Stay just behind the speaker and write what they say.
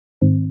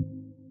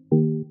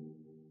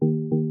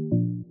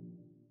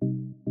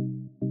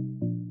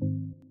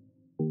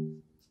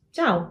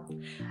Ciao,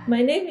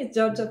 my name is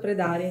Giorgia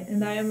Predari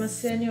and I am a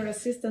senior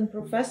assistant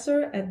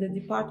professor at the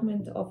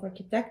Department of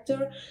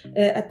Architecture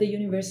at the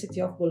University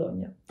of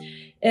Bologna.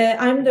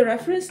 I'm the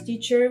reference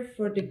teacher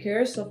for the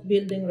course of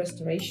building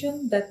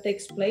restoration that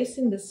takes place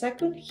in the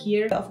second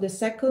year of the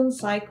second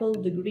cycle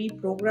degree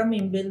program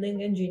in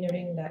building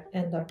engineering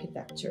and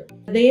architecture.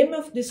 The aim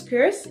of this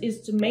course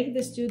is to make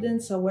the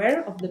students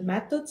aware of the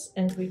methods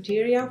and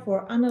criteria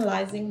for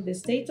analyzing the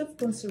state of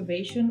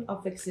conservation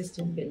of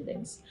existing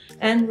buildings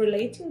and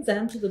relating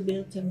them to the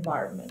built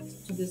environment,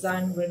 to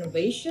design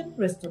renovation,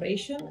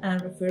 restoration, and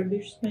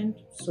refurbishment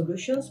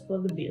solutions for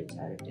the built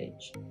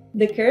heritage.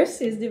 The course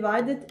is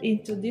divided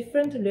into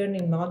different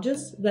learning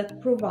modules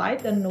that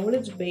provide a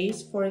knowledge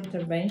base for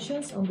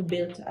interventions on the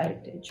built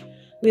heritage,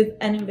 with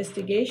an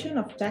investigation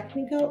of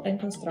technical and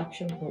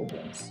construction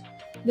problems.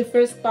 The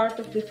first part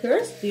of the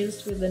course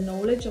deals with the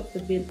knowledge of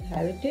the built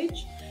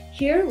heritage.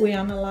 Here we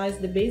analyze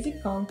the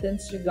basic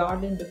contents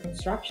regarding the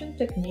construction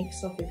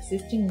techniques of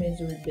existing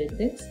masonry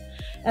buildings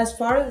as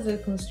far as the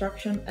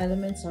construction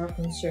elements are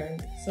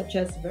concerned, such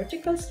as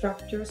vertical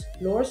structures,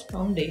 floors,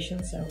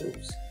 foundations, and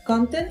roofs.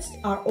 Contents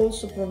are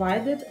also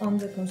provided on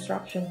the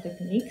construction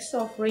techniques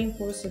of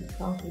reinforced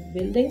concrete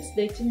buildings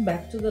dating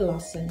back to the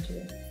last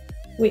century.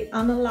 We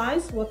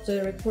analyze what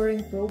the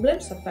recurring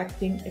problems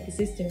affecting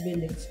existing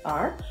buildings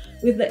are,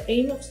 with the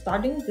aim of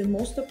studying the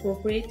most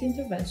appropriate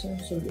intervention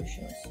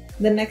solutions.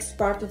 The next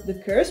part of the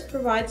course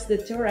provides the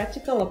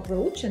theoretical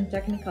approach and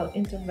technical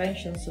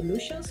intervention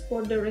solutions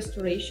for the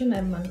restoration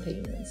and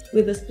maintenance,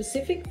 with a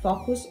specific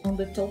focus on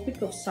the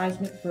topic of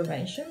seismic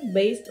prevention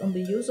based on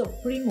the use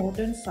of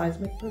pre-modern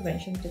seismic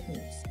prevention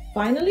techniques.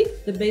 Finally,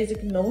 the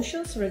basic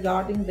notions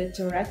regarding the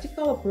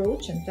theoretical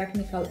approach and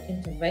technical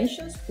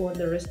interventions for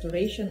the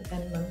restoration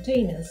and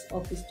maintenance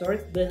of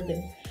historic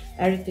building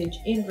heritage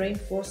in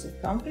reinforced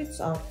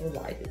concretes are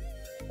provided.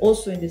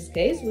 Also in this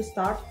case, we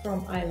start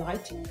from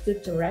highlighting the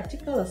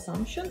theoretical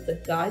assumptions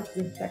that guide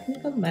the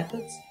technical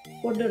methods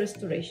for the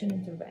restoration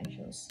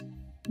interventions.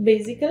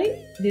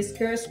 Basically, this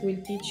course will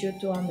teach you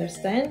to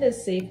understand and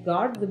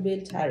safeguard the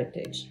built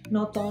heritage,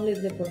 not only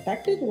the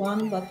protected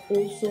one, but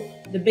also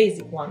the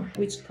basic one,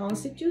 which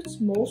constitutes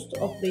most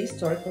of the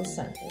historical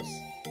centers.